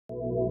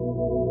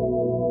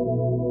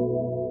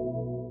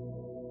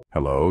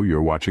Hello,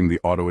 you're watching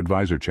the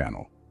AutoAdviser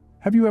channel.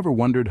 Have you ever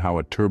wondered how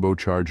a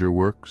turbocharger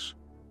works?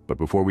 But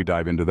before we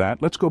dive into that,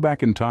 let's go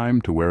back in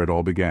time to where it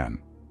all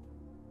began.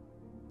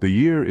 The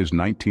year is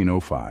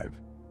 1905,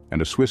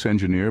 and a Swiss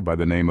engineer by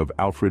the name of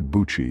Alfred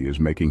Bucci is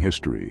making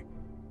history.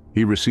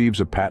 He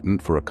receives a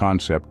patent for a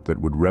concept that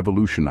would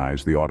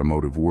revolutionize the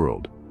automotive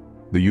world,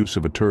 the use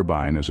of a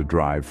turbine as a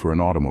drive for an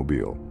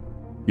automobile.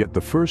 Yet the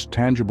first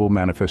tangible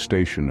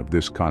manifestation of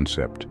this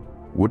concept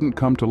wouldn't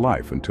come to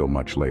life until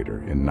much later,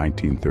 in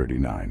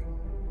 1939.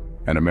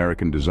 An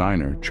American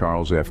designer,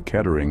 Charles F.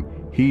 Kettering,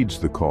 heeds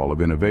the call of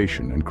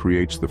innovation and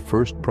creates the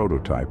first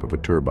prototype of a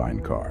turbine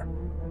car.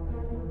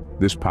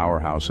 This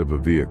powerhouse of a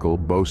vehicle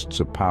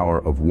boasts a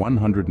power of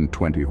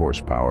 120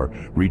 horsepower,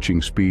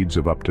 reaching speeds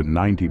of up to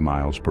 90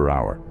 miles per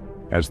hour.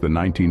 As the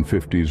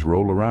 1950s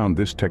roll around,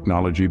 this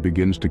technology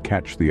begins to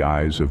catch the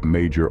eyes of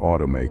major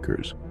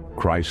automakers.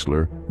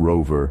 Chrysler,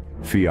 Rover,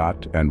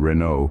 Fiat, and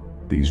Renault,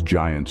 these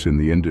giants in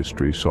the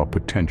industry, saw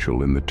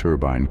potential in the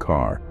turbine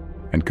car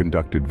and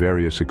conducted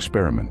various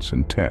experiments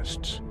and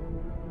tests.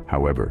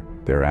 However,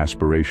 their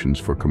aspirations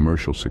for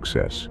commercial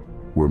success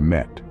were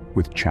met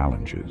with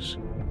challenges.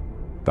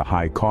 The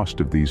high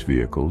cost of these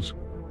vehicles,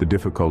 the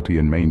difficulty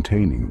in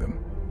maintaining them,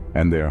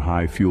 and their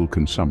high fuel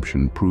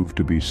consumption proved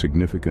to be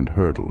significant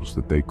hurdles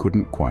that they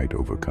couldn't quite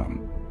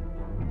overcome.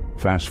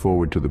 Fast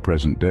forward to the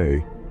present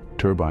day,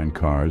 turbine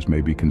cars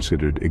may be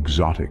considered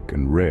exotic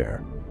and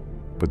rare,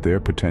 but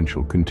their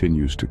potential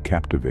continues to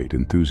captivate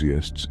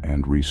enthusiasts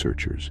and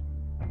researchers.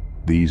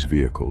 These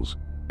vehicles,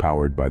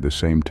 powered by the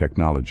same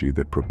technology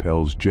that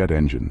propels jet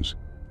engines,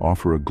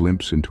 offer a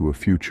glimpse into a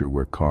future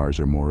where cars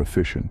are more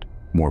efficient,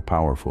 more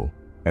powerful,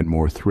 and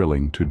more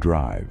thrilling to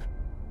drive.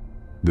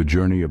 The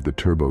journey of the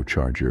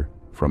turbocharger,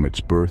 from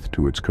its birth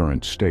to its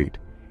current state,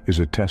 is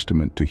a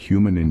testament to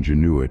human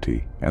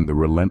ingenuity and the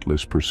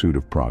relentless pursuit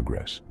of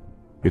progress.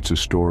 It's a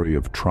story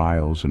of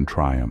trials and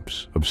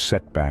triumphs, of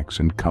setbacks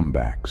and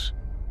comebacks.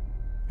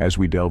 As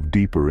we delve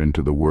deeper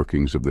into the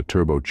workings of the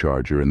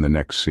turbocharger in the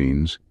next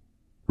scenes,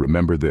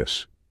 remember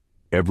this: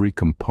 every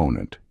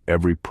component,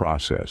 every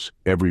process,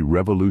 every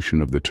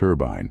revolution of the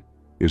turbine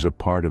is a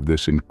part of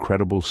this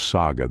incredible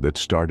saga that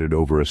started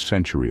over a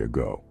century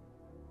ago.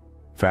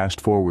 Fast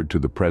forward to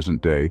the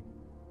present day,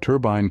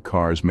 turbine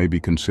cars may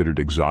be considered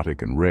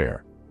exotic and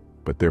rare,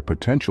 but their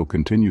potential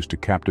continues to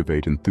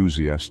captivate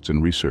enthusiasts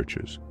and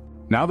researchers.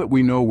 Now that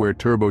we know where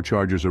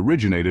turbochargers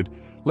originated,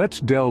 let's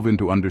delve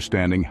into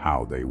understanding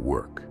how they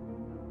work.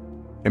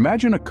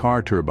 Imagine a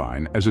car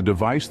turbine as a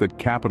device that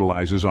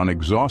capitalizes on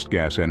exhaust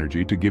gas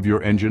energy to give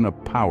your engine a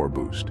power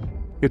boost.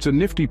 It's a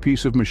nifty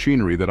piece of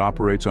machinery that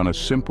operates on a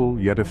simple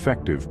yet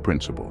effective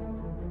principle.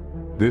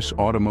 This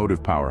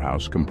automotive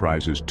powerhouse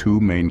comprises two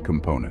main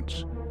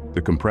components: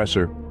 the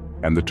compressor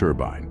and the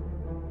turbine.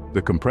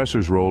 The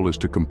compressor's role is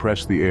to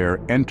compress the air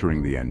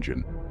entering the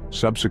engine,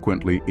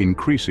 subsequently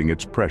increasing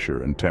its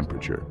pressure and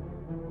temperature.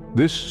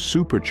 This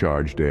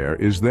supercharged air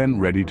is then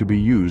ready to be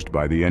used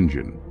by the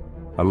engine,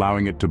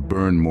 allowing it to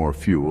burn more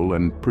fuel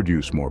and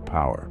produce more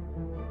power.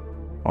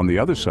 On the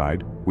other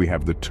side, we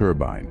have the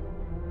turbine.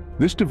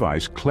 This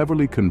device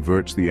cleverly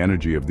converts the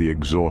energy of the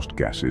exhaust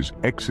gases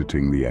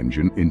exiting the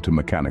engine into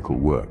mechanical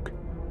work.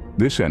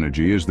 This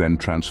energy is then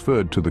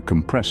transferred to the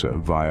compressor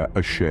via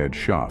a shared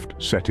shaft,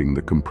 setting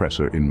the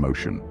compressor in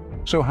motion.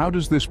 So how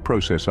does this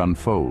process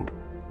unfold?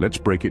 Let's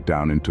break it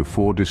down into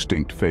four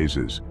distinct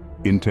phases: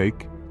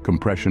 intake,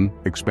 compression,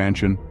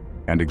 expansion,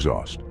 and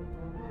exhaust.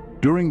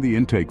 During the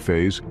intake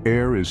phase,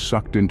 air is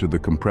sucked into the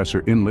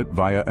compressor inlet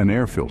via an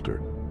air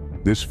filter.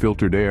 This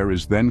filtered air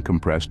is then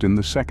compressed in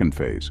the second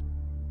phase.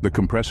 The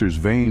compressor's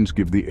vanes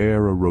give the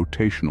air a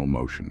rotational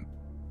motion,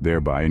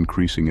 thereby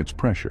increasing its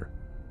pressure.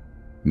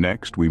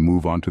 Next, we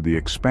move on to the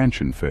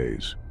expansion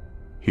phase.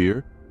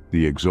 Here,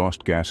 the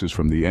exhaust gases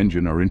from the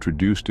engine are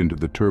introduced into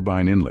the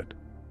turbine inlet.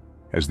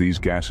 As these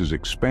gases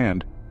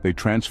expand, they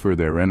transfer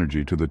their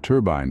energy to the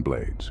turbine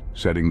blades,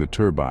 setting the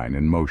turbine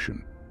in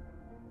motion.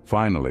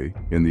 Finally,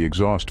 in the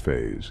exhaust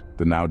phase,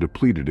 the now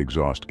depleted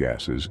exhaust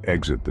gases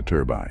exit the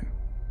turbine.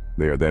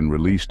 They are then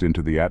released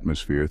into the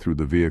atmosphere through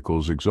the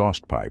vehicle's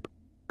exhaust pipe,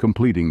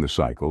 completing the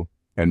cycle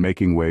and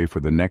making way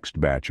for the next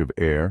batch of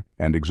air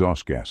and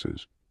exhaust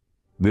gases.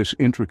 This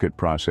intricate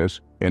process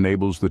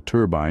enables the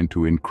turbine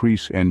to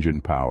increase engine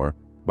power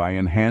by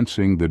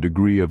enhancing the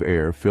degree of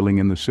air filling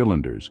in the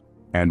cylinders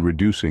and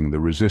reducing the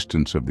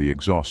resistance of the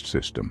exhaust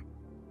system.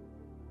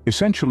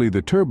 Essentially,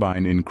 the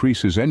turbine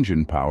increases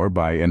engine power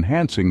by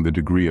enhancing the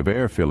degree of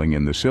air filling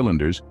in the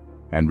cylinders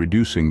and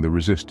reducing the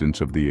resistance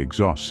of the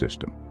exhaust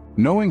system.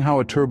 Knowing how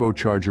a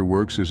turbocharger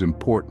works is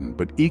important,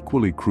 but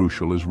equally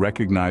crucial is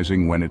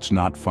recognizing when it's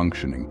not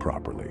functioning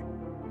properly.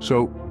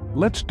 So,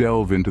 let's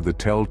delve into the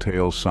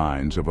telltale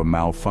signs of a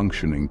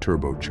malfunctioning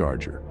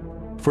turbocharger.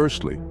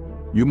 Firstly,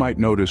 you might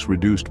notice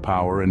reduced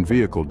power and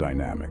vehicle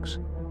dynamics.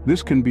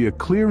 This can be a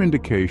clear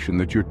indication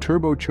that your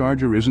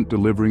turbocharger isn't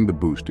delivering the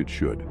boost it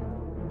should.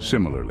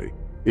 Similarly,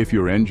 if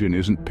your engine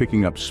isn't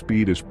picking up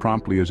speed as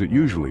promptly as it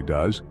usually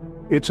does,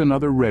 it's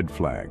another red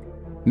flag.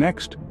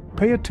 Next,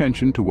 pay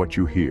attention to what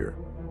you hear.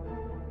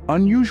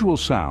 Unusual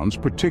sounds,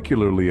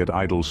 particularly at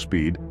idle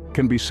speed,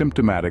 can be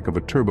symptomatic of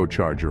a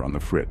turbocharger on the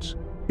fritz.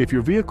 If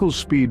your vehicle's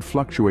speed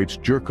fluctuates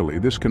jerkily,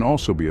 this can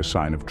also be a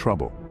sign of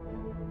trouble.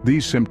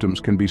 These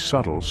symptoms can be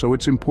subtle, so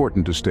it's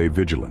important to stay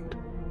vigilant.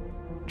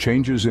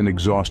 Changes in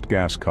exhaust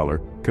gas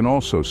color can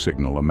also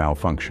signal a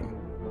malfunction.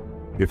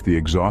 If the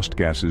exhaust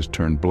gases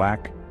turn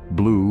black,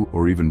 blue,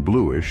 or even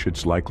bluish,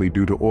 it's likely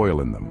due to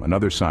oil in them,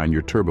 another sign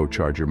your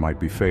turbocharger might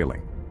be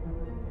failing.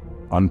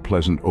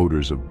 Unpleasant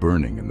odors of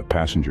burning in the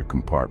passenger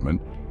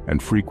compartment and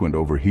frequent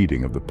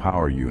overheating of the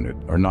power unit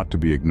are not to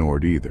be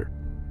ignored either.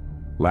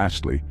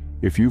 Lastly,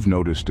 if you've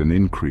noticed an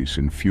increase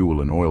in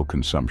fuel and oil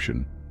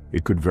consumption,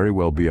 it could very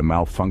well be a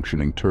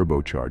malfunctioning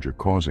turbocharger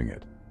causing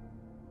it.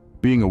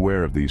 Being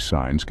aware of these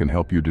signs can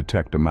help you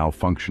detect a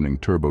malfunctioning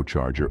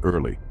turbocharger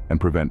early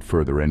and prevent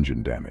further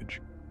engine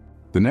damage.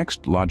 The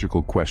next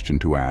logical question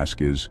to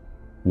ask is,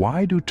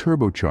 why do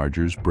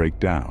turbochargers break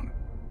down?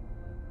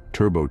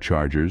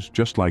 Turbochargers,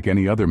 just like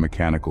any other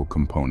mechanical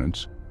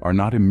components, are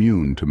not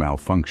immune to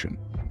malfunction,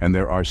 and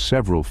there are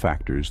several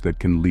factors that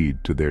can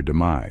lead to their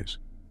demise.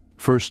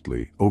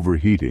 Firstly,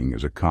 overheating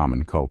is a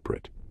common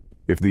culprit.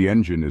 If the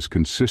engine is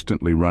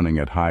consistently running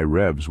at high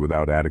revs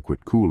without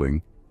adequate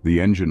cooling, the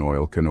engine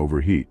oil can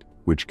overheat,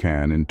 which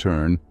can, in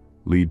turn,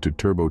 lead to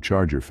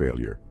turbocharger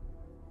failure.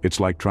 It's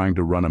like trying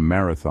to run a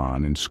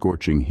marathon in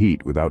scorching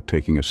heat without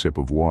taking a sip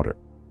of water.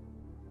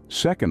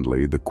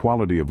 Secondly, the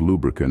quality of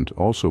lubricant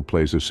also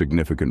plays a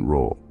significant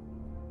role.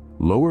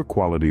 Lower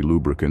quality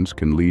lubricants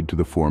can lead to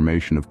the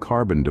formation of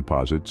carbon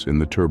deposits in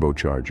the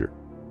turbocharger.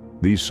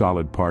 These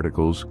solid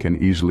particles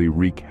can easily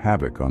wreak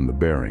havoc on the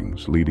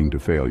bearings, leading to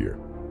failure.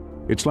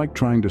 It's like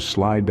trying to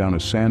slide down a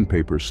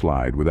sandpaper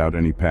slide without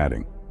any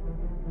padding.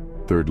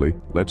 Thirdly,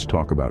 let's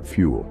talk about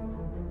fuel.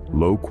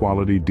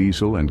 Low-quality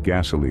diesel and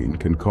gasoline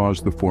can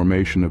cause the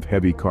formation of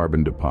heavy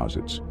carbon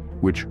deposits,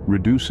 which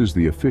reduces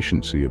the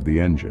efficiency of the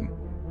engine.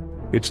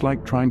 It's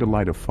like trying to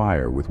light a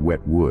fire with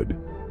wet wood.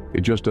 It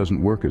just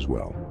doesn't work as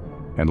well.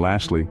 And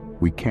lastly,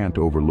 we can't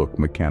overlook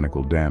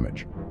mechanical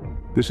damage.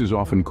 This is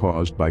often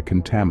caused by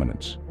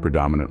contaminants,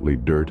 predominantly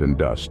dirt and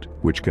dust,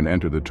 which can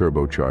enter the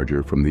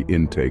turbocharger from the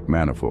intake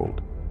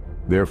manifold.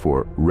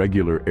 Therefore,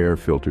 regular air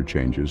filter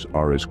changes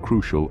are as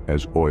crucial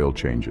as oil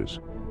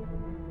changes.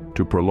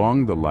 To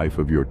prolong the life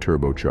of your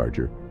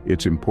turbocharger,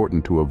 it's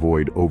important to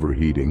avoid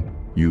overheating,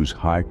 use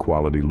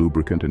high-quality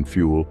lubricant and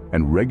fuel,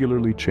 and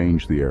regularly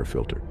change the air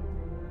filter.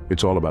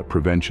 It's all about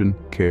prevention,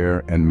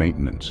 care, and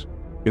maintenance.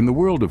 In the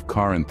world of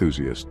car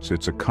enthusiasts,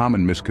 it's a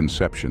common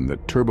misconception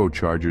that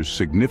turbochargers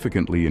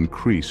significantly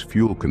increase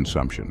fuel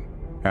consumption.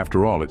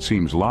 After all, it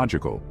seems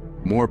logical.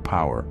 More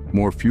power,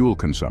 more fuel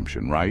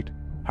consumption, right?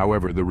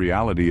 However, the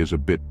reality is a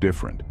bit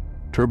different.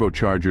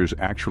 Turbochargers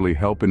actually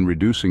help in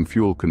reducing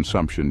fuel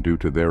consumption due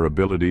to their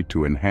ability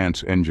to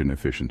enhance engine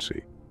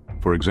efficiency.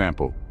 For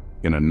example,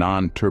 in a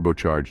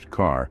non-turbocharged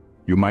car,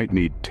 you might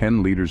need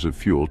 10 liters of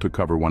fuel to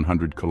cover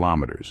 100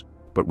 kilometers,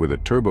 but with a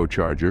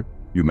turbocharger,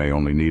 you may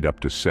only need up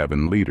to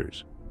 7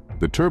 liters.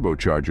 The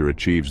turbocharger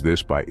achieves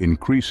this by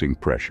increasing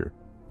pressure,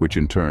 which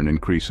in turn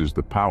increases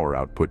the power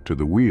output to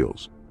the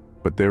wheels.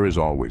 But there is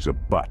always a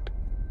but.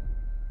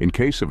 In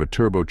case of a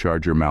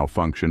turbocharger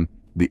malfunction,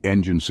 the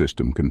engine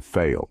system can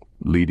fail,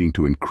 leading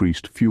to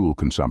increased fuel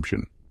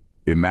consumption.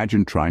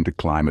 Imagine trying to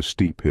climb a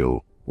steep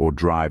hill or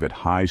drive at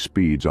high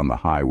speeds on the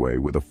highway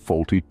with a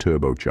faulty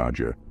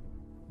turbocharger.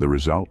 The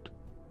result?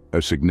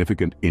 A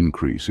significant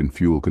increase in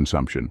fuel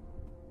consumption.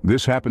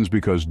 This happens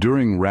because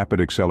during rapid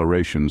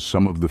accelerations,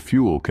 some of the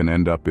fuel can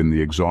end up in the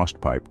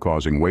exhaust pipe,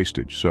 causing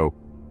wastage. So,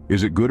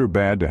 is it good or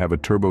bad to have a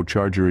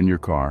turbocharger in your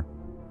car?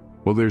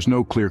 Well, there's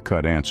no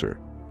clear-cut answer.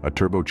 A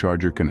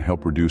turbocharger can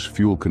help reduce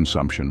fuel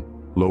consumption,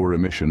 lower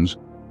emissions,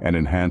 and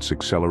enhance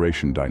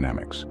acceleration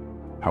dynamics.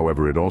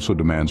 However, it also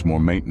demands more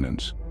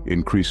maintenance,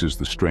 increases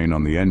the strain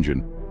on the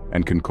engine,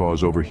 and can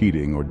cause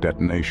overheating or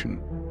detonation.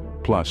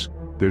 Plus,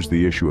 there's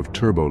the issue of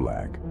turbo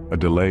lag, a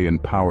delay in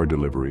power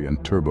delivery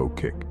and turbo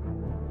kick.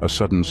 A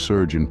sudden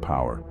surge in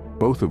power,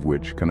 both of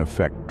which can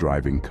affect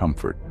driving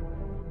comfort.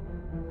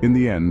 In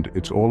the end,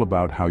 it's all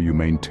about how you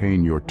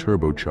maintain your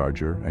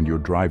turbocharger and your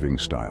driving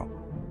style.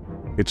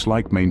 It's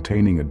like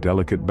maintaining a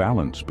delicate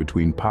balance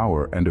between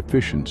power and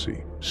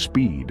efficiency,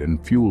 speed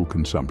and fuel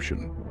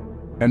consumption.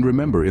 And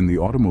remember, in the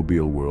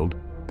automobile world,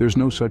 there's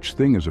no such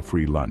thing as a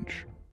free lunch.